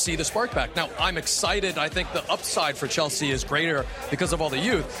comes and we see the spark back. Now, I'm excited. I think the upside for Chelsea is greater because of all the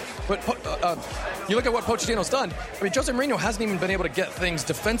youth. But you look at what Pochettino's done. I mean, Jose Mourinho hasn't even been able to get things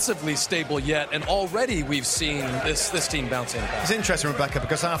defensively stable yet, and already we've seen this team bouncing back. It's interesting, Rebecca,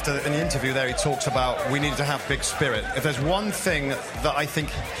 because in the interview there, he talks about we need to have big spirit. If there's one thing that I think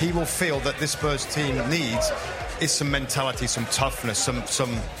he will feel that this Spurs team needs, is some mentality, some toughness,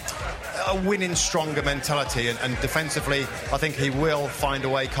 a winning, stronger mentality, and defensively, I think he will find a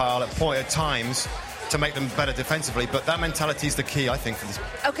way, Kyle, at times, to make them better defensively, but that mentality is the key, I think, for this.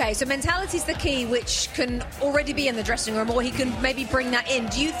 Okay, so mentality is the key, which can already be in the dressing room, or he can maybe bring that in.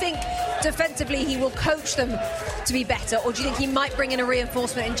 Do you think defensively he will coach them to be better, or do you think he might bring in a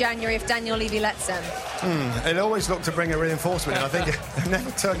reinforcement in January if Daniel Levy lets him? It always looked to bring a reinforcement in. I think they've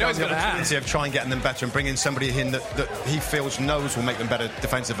never turned down the opportunity of trying getting them better and bringing somebody in that he feels knows will make them better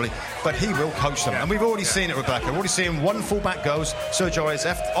defensively, but he will coach them. And we've already seen it, Rebecca. We've already seen one full-back goes. Sergio is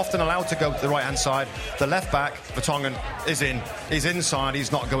often allowed to go to the right-hand side. The left back, Vertonghen, is in. He's inside.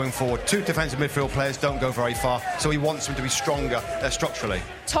 He's not going forward. 2 defensive midfield players don't go very far, so he wants them to be stronger structurally.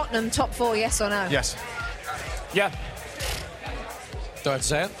 Tottenham top 4, yes or no? Yes. Yeah. Do I have to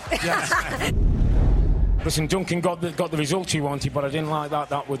say it? Yes. Listen, Duncan got the results he wanted, but I didn't like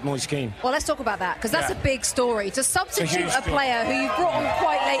that with Moise Kean. Well, let's talk about that, because that's a big story. To substitute a story. player who you've brought on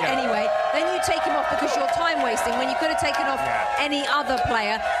quite late anyway, then you take him off because you're time wasting when you could have taken off any other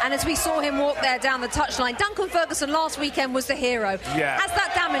player. And as we saw him walk there down the touchline, Duncan Ferguson last weekend was the hero. Yeah. Has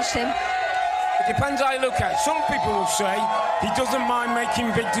that damaged him? It depends how you look at it. Some people will say he doesn't mind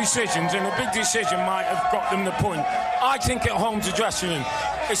making big decisions, and a big decision might have got them the point. I think at home to dressing room,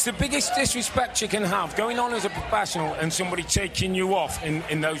 it's the biggest disrespect you can have, going on as a professional and somebody taking you off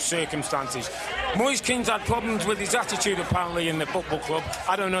in those circumstances. Moise Kean's had problems with his attitude, apparently, in the football club.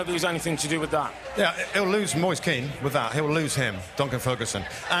 I don't know if there was anything to do with that. Yeah, he'll lose Moise Kean with that. He'll lose him, Duncan Ferguson.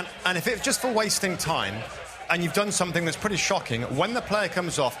 And if it's just for wasting time, and you've done something that's pretty shocking, when the player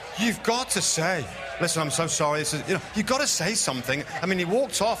comes off, you've got to say, listen, I'm so sorry. This is, you've got to say something. I mean, he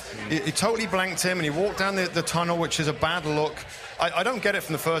walked off, he totally blanked him, and he walked down the tunnel, which is a bad look. I don't get it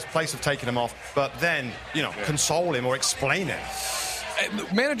from the first place of taking him off, but then, console him or explain it.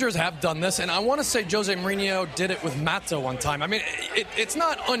 Managers have done this, and I want to say Jose Mourinho did it with Mato one time. I mean, it's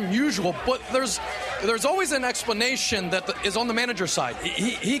not unusual, but there's always an explanation that is on the manager's side.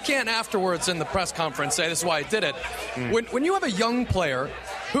 He can't afterwards in the press conference say, this is why I did it. When you have a young player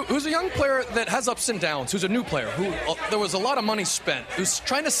who's a young player that has ups and downs, who's a new player, who there was a lot of money spent, who's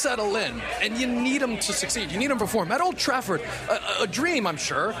trying to settle in, and you need him to succeed. You need him to perform. At Old Trafford, a dream, I'm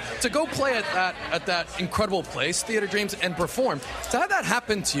sure, to go play at that incredible place, Theatre Dreams, and perform. To have that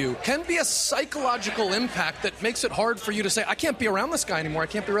happen to you can be a psychological impact that makes it hard for you to say, I can't be around this guy anymore, I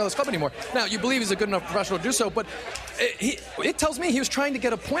can't be around this club anymore. Now, you believe he's a good enough professional to do so, but it tells me he was trying to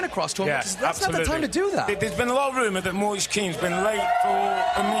get a point across to him. Yeah, That's not the time to do that. There's been a lot of rumour that Moise Kean's been late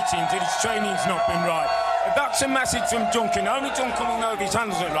for meetings, that his training's not been right. If that's a message from Duncan, only Duncan will know if his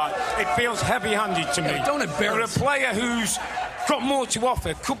handles it right. It feels heavy-handed to me. Don't embarrass. For a player who's got more to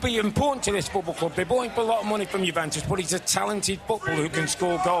offer, could be important to this football club. They bought him for a lot of money from Juventus, but he's a talented footballer who can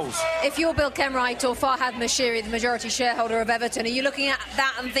score goals. If you're Bill Kenwright or Farhad Moshiri, the majority shareholder of Everton, are you looking at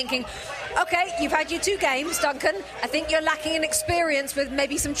that and thinking, OK, you've had your 2 games, Duncan. I think you're lacking in experience with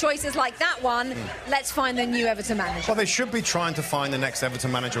maybe some choices like that one. Let's find the new Everton manager. Well, they should be trying to find the next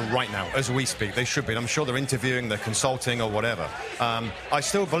Everton manager right now, as we speak. They should be. I'm sure they're interviewing, they're consulting or whatever. I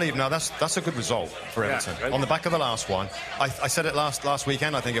still believe, now that's a good result for Everton. Yeah, on the back of the last one, I said it last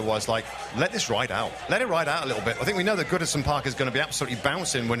weekend, I think it was, like, let this ride out. Let it ride out a little bit. I think we know that Goodison Park is going to be absolutely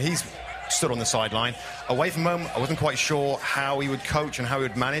bouncing when he's stood on the sideline. Away from home, I wasn't quite sure how he would coach and how he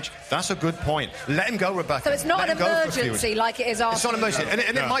would manage. That's a good point. Let him go, Rebecca. So it's not an emergency like it is Arsenal. It's not an emergency.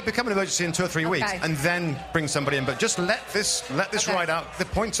 And it might become an emergency in 2 or 3 weeks and then bring somebody in. But just let this ride out. The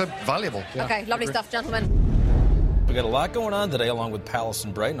points are valuable. Yeah. OK, lovely stuff, gentlemen. We got a lot going on today, along with Palace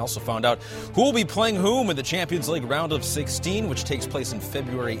and Brighton. Also found out who will be playing whom in the Champions League round of 16, which takes place in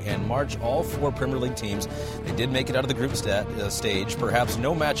February and March. All 4 Premier League teams, they did make it out of the group stage. Perhaps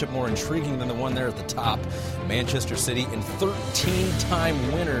no matchup more intriguing than the one there at the top. Manchester City and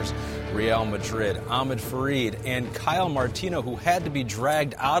 13-time winners Real Madrid. Ahmed Farid and Kyle Martino, who had to be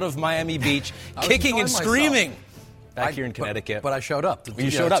dragged out of Miami Beach, kicking and screaming. Back here in Connecticut. But I showed up. You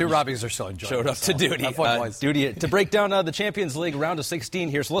showed up. 2 Robbies are still enjoying Showed up to duty. Duty to break down the Champions League round of 16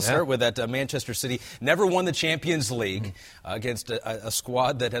 here. So let's start with that. Manchester City never won the Champions League against a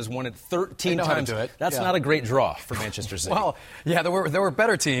squad that has won it 13 times. That's not a great draw for Manchester City. Well, yeah, there were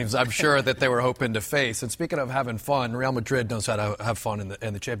better teams, I'm sure, that they were hoping to face. And speaking of having fun, Real Madrid knows how to have fun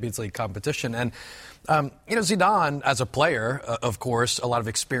in the Champions League competition. And Zidane, as a player, of course, a lot of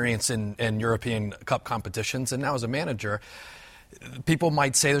experience in European Cup competitions, and now as a manager, people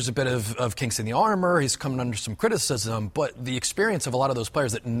might say there's a bit of kinks in the armor. He's coming under some criticism, but the experience of a lot of those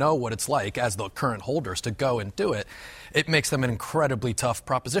players that know what it's like as the current holders to go and do it, it makes them an incredibly tough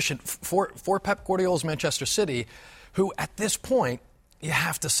proposition. For Pep Guardiola's Manchester City, who at this point, you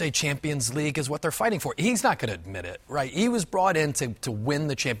have to say Champions League is what they're fighting for. He's not going to admit it, right? He was brought in to win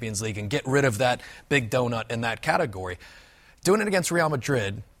the Champions League and get rid of that big donut in that category. Doing it against Real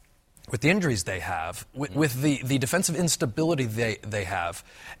Madrid, with the injuries they have, with the defensive instability they have,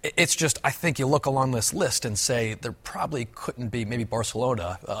 it's just, I think you look along this list and say there probably couldn't be maybe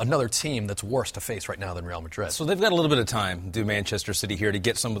Barcelona, another team that's worse to face right now than Real Madrid. So they've got a little bit of time, do Manchester City here, to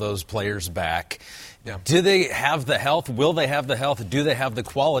get some of those players back. Yeah. Do they have the health? Will they have the health? Do they have the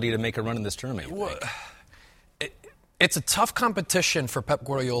quality to make a run in this tournament? It's a tough competition for Pep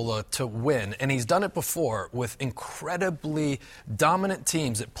Guardiola to win, and he's done it before with incredibly dominant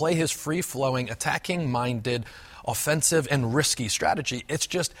teams that play his free-flowing, attacking-minded, offensive and risky strategy. It's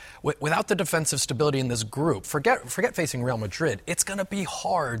just, without the defensive stability in this group, forget facing Real Madrid, it's going to be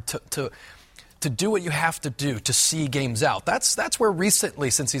hard to to do what you have to do to see games out. That's where recently,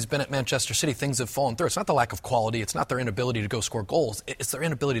 since he's been at Manchester City, things have fallen through. It's not the lack of quality. It's not their inability to go score goals. It's their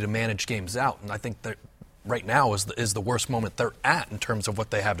inability to manage games out. And I think that right now is the worst moment they're at in terms of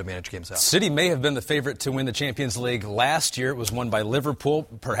what they have to manage games out. City may have been the favorite to win the Champions League last year. It was won by Liverpool.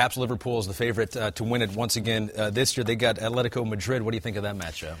 Perhaps Liverpool is the favorite to win it once again this year. They got Atletico Madrid. What do you think of that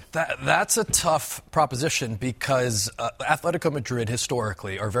matchup? That's a tough proposition because Atletico Madrid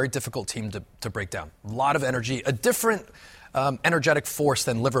historically are a very difficult team to break down. A lot of energy, a different energetic force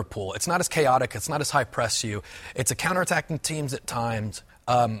than Liverpool. It's not as chaotic. It's not as high press you. It's a counterattacking teams at times.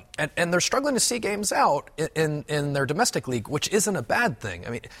 And they're struggling to see games out in their domestic league, which isn't a bad thing. I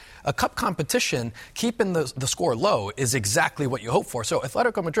mean, a cup competition, keeping the score low is exactly what you hope for. So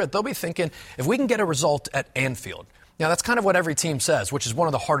Atletico Madrid, they'll be thinking, if we can get a result at Anfield, now, that's kind of what every team says, which is one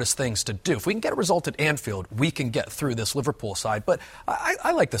of the hardest things to do. If we can get a result at Anfield, we can get through this Liverpool side. But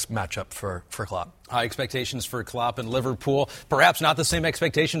I like this matchup for Klopp. High expectations for Klopp and Liverpool. Perhaps not the same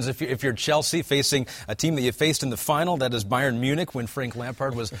expectations if you're Chelsea facing a team that you faced in the final. That is Bayern Munich when Frank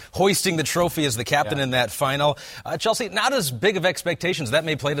Lampard was hoisting the trophy as the captain in that final. Chelsea, not as big of expectations. That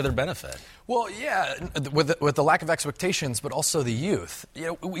may play to their benefit. Well, yeah, with the lack of expectations, but also the youth.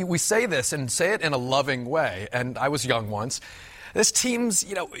 You know, we say this and say it in a loving way, and I was young once. This team's,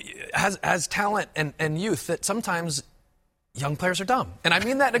 has talent and youth that sometimes young players are dumb. And I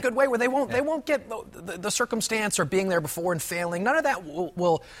mean that in a good way, where they won't get the circumstance or being there before and failing. None of that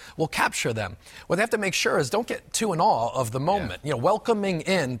will capture them. What they have to make sure is don't get too in awe of the moment. Yeah. Welcoming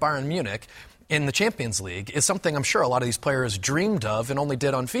in Bayern Munich in the Champions League is something I'm sure a lot of these players dreamed of and only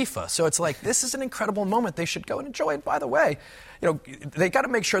did on FIFA. So it's like, this is an incredible moment. They should go and enjoy it. By the way, they got to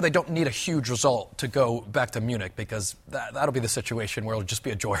make sure they don't need a huge result to go back to Munich, because that'll be the situation where it'll just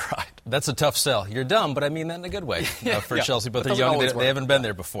be a joyride. That's a tough sell. You're dumb, but I mean that in a good way for Chelsea. But they're young. They haven't been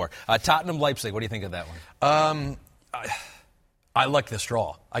there before. Tottenham, Leipzig. What do you think of that one? I like this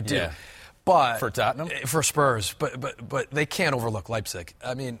draw. I do. Yeah. But for Tottenham? For Spurs, but they can't overlook Leipzig.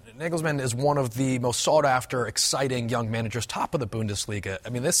 I mean, Nagelsmann is one of the most sought-after, exciting young managers, top of the Bundesliga. I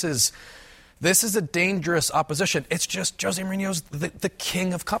mean, this is a dangerous opposition. It's just Jose Mourinho's the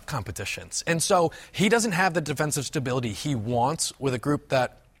king of cup competitions. And so he doesn't have the defensive stability he wants with a group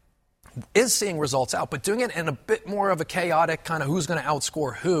that is seeing results out, but doing it in a bit more of a chaotic kind of who's going to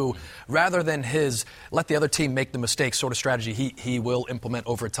outscore who, rather than his let the other team make the mistakes sort of strategy he will implement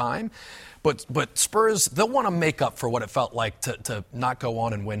over time. But Spurs, they'll want to make up for what it felt like to not go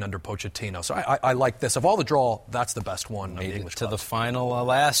on and win under Pochettino. So I like this. Of all the draw, that's the best one. Made it to the final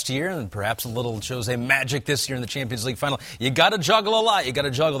last year, and perhaps a little Jose magic this year in the Champions League final. You got to juggle a lot. You got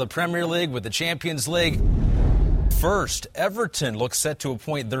to juggle the Premier League with the Champions League. First, Everton looks set to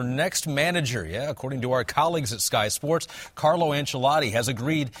appoint their next manager. Yeah, according to our colleagues at Sky Sports, Carlo Ancelotti has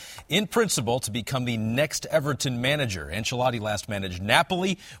agreed in principle to become the next Everton manager. Ancelotti last managed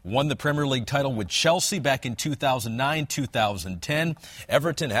Napoli, won the Premier League title with Chelsea back in 2009-2010.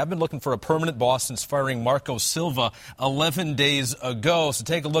 Everton have been looking for a permanent boss since firing Marco Silva 11 days ago. So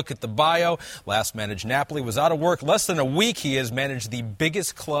take a look at the bio. Last managed Napoli, was out of work less than a week. He has managed the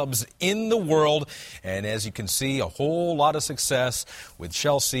biggest clubs in the world. And as you can see, a whole lot of success with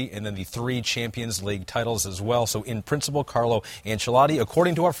Chelsea and then the 3 Champions League titles as well. So in principle, Carlo Ancelotti,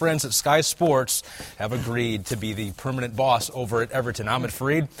 according to our friends at Sky Sports, have agreed to be the permanent boss over at Everton. Ahmed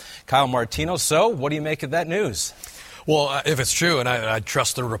Fareed, Kyle Martino. So what do you make of that news? Well, if it's true, and I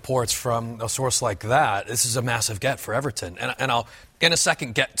trust the reports from a source like that, this is a massive get for Everton. And I'll, in a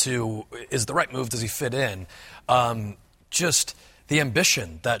second, get to, is the right move, does he fit in? Just the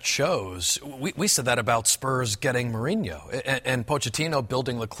ambition that shows. We said that about Spurs getting Mourinho and Pochettino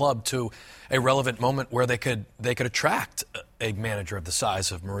building the club to a relevant moment where they could attract a manager of the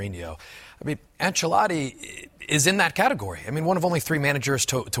size of Mourinho. I mean, Ancelotti is in that category. I mean, one of only 3 managers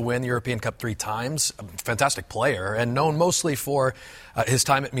to win the European Cup 3 times. A fantastic player and known mostly for his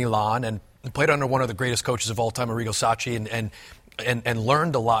time at Milan, and played under one of the greatest coaches of all time, Arrigo Sacchi, and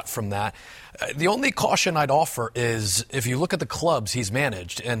learned a lot from that. The only caution I'd offer is if you look at the clubs he's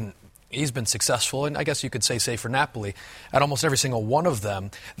managed, and he's been successful, and I guess you could say for Napoli, at almost every single one of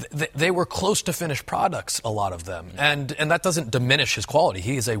them, they were close to finished products, a lot of them. And that doesn't diminish his quality.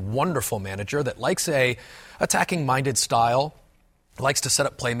 He is a wonderful manager that likes a attacking-minded style, likes to set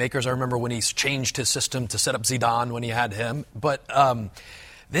up playmakers. I remember when he's changed his system to set up Zidane when he had him. But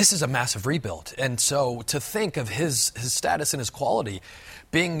this is a massive rebuild. And so to think of his status and his quality,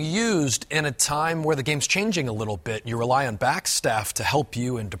 being used in a time where the game's changing a little bit. You rely on back staff to help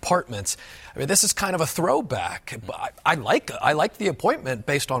you in departments. I mean, this is kind of a throwback. I like the appointment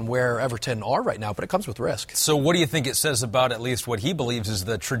based on where Everton are right now, but it comes with risk. So what do you think it says about at least what he believes is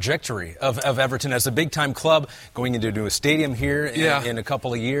the trajectory of Everton as a big-time club going into a new stadium here in a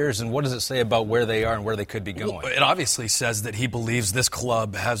couple of years? And what does it say about where they are and where they could be going? Well, it obviously says that he believes this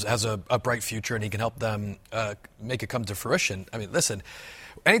club has a bright future and he can help them make it come to fruition. I mean, listen,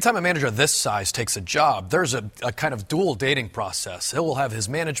 anytime a manager of this size takes a job, there's a kind of dual dating process. He will have his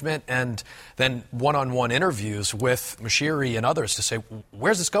management and then one-on-one interviews with Moshiri and others to say,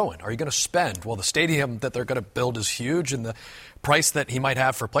 where's this going? Are you going to spend? Well, the stadium that they're going to build is huge, and the price that he might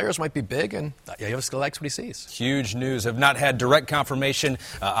have for players might be big, and he obviously likes what he sees. Huge news. Have not had direct confirmation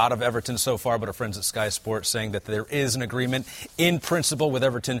out of Everton so far, but our friends at Sky Sports saying that there is an agreement in principle with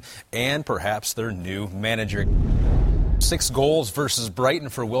Everton and perhaps their new manager. 6 goals versus Brighton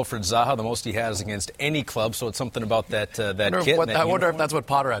for Wilfried Zaha, the most he has against any club. So it's something about that kit. I wonder if that's what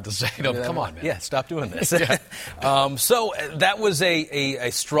Potter had to say. No, come on, man. Yeah, stop doing this. So that was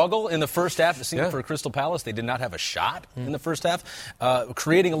a struggle in the first half. It seemed for Crystal Palace. They did not have a shot in the first half.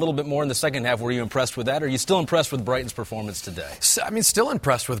 Creating a little bit more in the second half. Were you impressed with that? Or are you still impressed with Brighton's performance today? I mean, still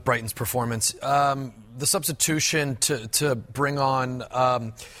impressed with Brighton's performance. The substitution to bring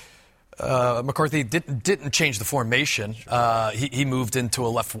on... McCarthy didn't change the formation. He moved into a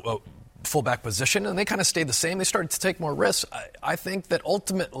left fullback position, and they kind of stayed the same. They started to take more risks. I think that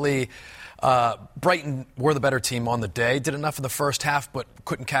ultimately Brighton were the better team on the day, did enough in the first half, but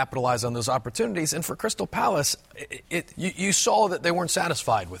couldn't capitalize on those opportunities. And for Crystal Palace, you saw that they weren't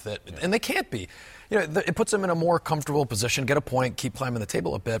satisfied with it, and they can't be. It puts them in a more comfortable position, get a point, keep climbing the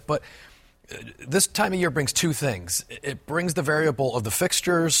table a bit, but this time of year brings 2 things. It brings the variable of the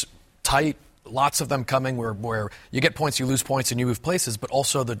fixtures, tight, lots of them coming where you get points, you lose points, and you move places, but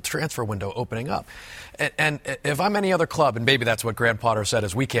also the transfer window opening up. And if I'm any other club, and maybe that's what Graham Potter said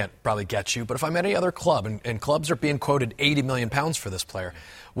is we can't probably get you, but if I'm any other club, and clubs are being quoted £80 million for this player,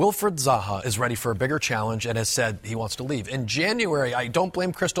 Wilfried Zaha is ready for a bigger challenge and has said he wants to leave. In January, I don't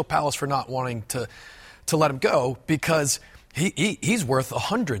blame Crystal Palace for not wanting to let him go because... He's worth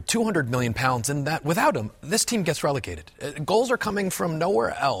 100, 200 million pounds, and that without him, this team gets relegated. Goals are coming from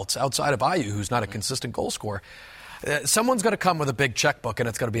nowhere else outside of Ayew, who's not a consistent goal scorer. Someone's going to come with a big checkbook, and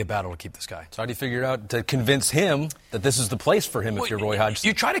it's going to be a battle to keep this guy. So how do you figure out to convince him that this is the place for him if you're Roy Hodgson?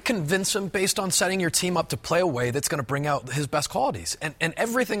 You try to convince him based on setting your team up to play a way that's going to bring out his best qualities. And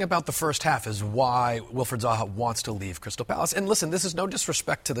everything about the first half is why Wilfried Zaha wants to leave Crystal Palace. And listen, this is no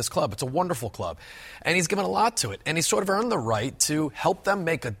disrespect to this club. It's a wonderful club. And he's given a lot to it. And he's sort of earned the right to help them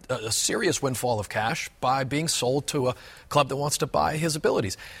make a serious windfall of cash by being sold to a club that wants to buy his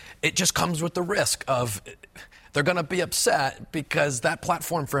abilities. It just comes with the risk of... They're going to be upset because that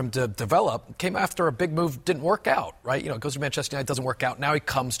platform for him to develop came after a big move didn't work out, right? Goes to Manchester United, doesn't work out. Now he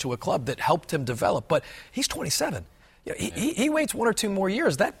comes to a club that helped him develop. But he's 27. He waits 1 or 2 more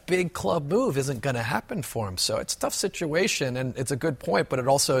years. That big club move isn't going to happen for him. So it's a tough situation, and it's a good point, but it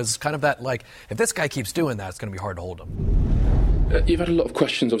also is kind of that, if this guy keeps doing that, it's going to be hard to hold him. You've had a lot of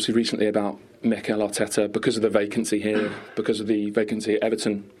questions, obviously, recently about Mikel Arteta because of the vacancy here, because of the vacancy at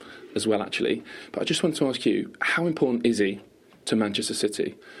Everton as well, actually. But I just wanted to ask you, how important is he to Manchester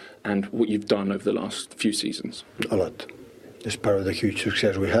City and what you've done over the last few seasons? A lot. As part of the huge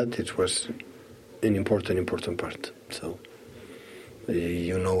success we had, it was an important part. So,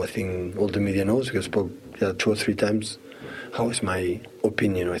 I think all the media knows, because I spoke 2 or 3 times, how is my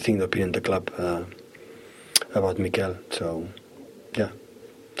opinion, I think the opinion of the club about Mikel. So, yeah.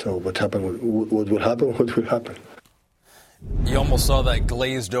 So what happened? What will happen? What will happen? You almost saw that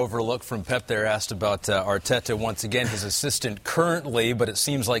glazed over look from Pep there, asked about Arteta, once again, his assistant currently, but it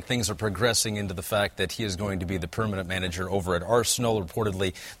seems like things are progressing into the fact that he is going to be the permanent manager over at Arsenal.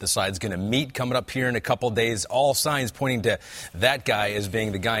 Reportedly, the side's going to meet coming up here in a couple days. All signs pointing to that guy as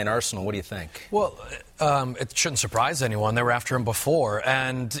being the guy in Arsenal. What do you think? Well, it shouldn't surprise anyone. They were after him before,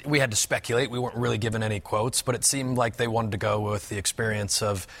 and we had to speculate. We weren't really given any quotes, but it seemed like they wanted to go with the experience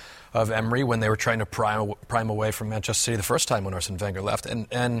of Emery when they were trying to prime away from Manchester City the first time when Arsene Wenger left.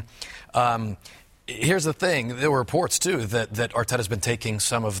 And here's the thing. There were reports, too, that Arteta's been taking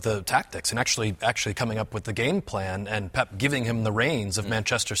some of the tactics and actually coming up with the game plan, and Pep giving him the reins of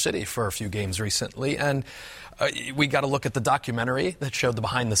Manchester City for a few games recently. And We got to look at the documentary that showed the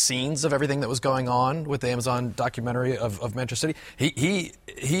behind the scenes of everything that was going on with the Amazon documentary of Manchester City.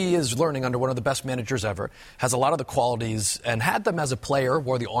 He is learning under one of the best managers ever, has a lot of the qualities, and had them as a player,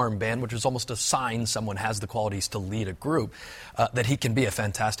 wore the armband, which is almost a sign someone has the qualities to lead a group, that he can be a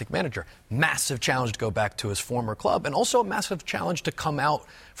fantastic manager. Massive challenge to go back to his former club, and also a massive challenge to come out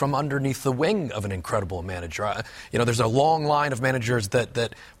from underneath the wing of an incredible manager. There's a long line of managers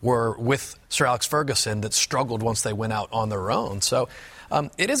that were with Sir Alex Ferguson that struggled once they went out on their own. So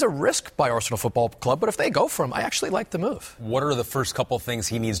it is a risk by Arsenal Football Club, but if they go for him, I actually like the move. What are the first couple things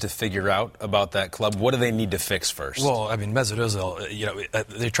he needs to figure out about that club? What do they need to fix first? Well, I mean, Mesut Ozil,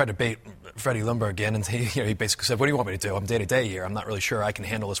 they tried to bait Freddie Ljungberg again, and he basically said, what do you want me to do? I'm day-to-day here. I'm not really sure I can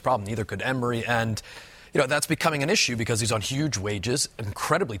handle this problem. Neither could Emery, and that's becoming an issue because he's on huge wages,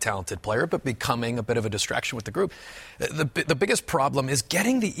 incredibly talented player, but becoming a bit of a distraction with the group. The biggest problem is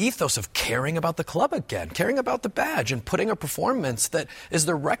getting the ethos of caring about the club again, caring about the badge, and putting a performance that is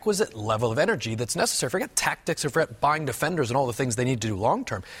the requisite level of energy that's necessary. Forget tactics or forget buying defenders and all the things they need to do long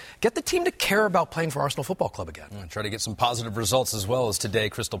term. Get the team to care about playing for Arsenal Football Club again. Try to get some positive results as well, as today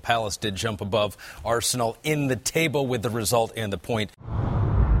Crystal Palace did jump above Arsenal in the table with the result and the point.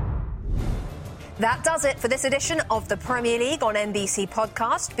 That does it for this edition of the Premier League on NBC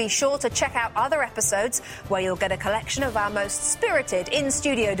Podcast. Be sure to check out other episodes where you'll get a collection of our most spirited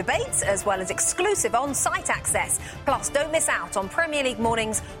in-studio debates as well as exclusive on-site access. Plus, don't miss out on Premier League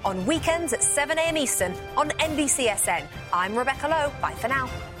mornings on weekends at 7 a.m. Eastern on NBCSN. I'm Rebecca Lowe. Bye for now.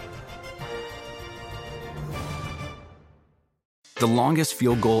 The longest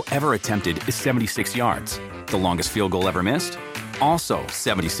field goal ever attempted is 76 yards. The longest field goal ever missed? Also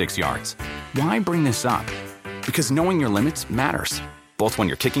 76 yards. Why bring this up? Because knowing your limits matters, both when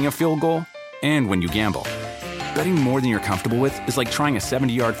you're kicking a field goal and when you gamble. Betting more than you're comfortable with is like trying a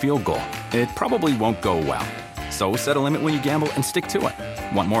 70-yard field goal. It probably won't go well. So set a limit when you gamble and stick to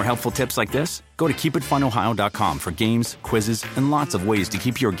it. Want more helpful tips like this? Go to keepitfunohio.com for games, quizzes, and lots of ways to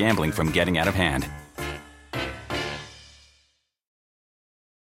keep your gambling from getting out of hand.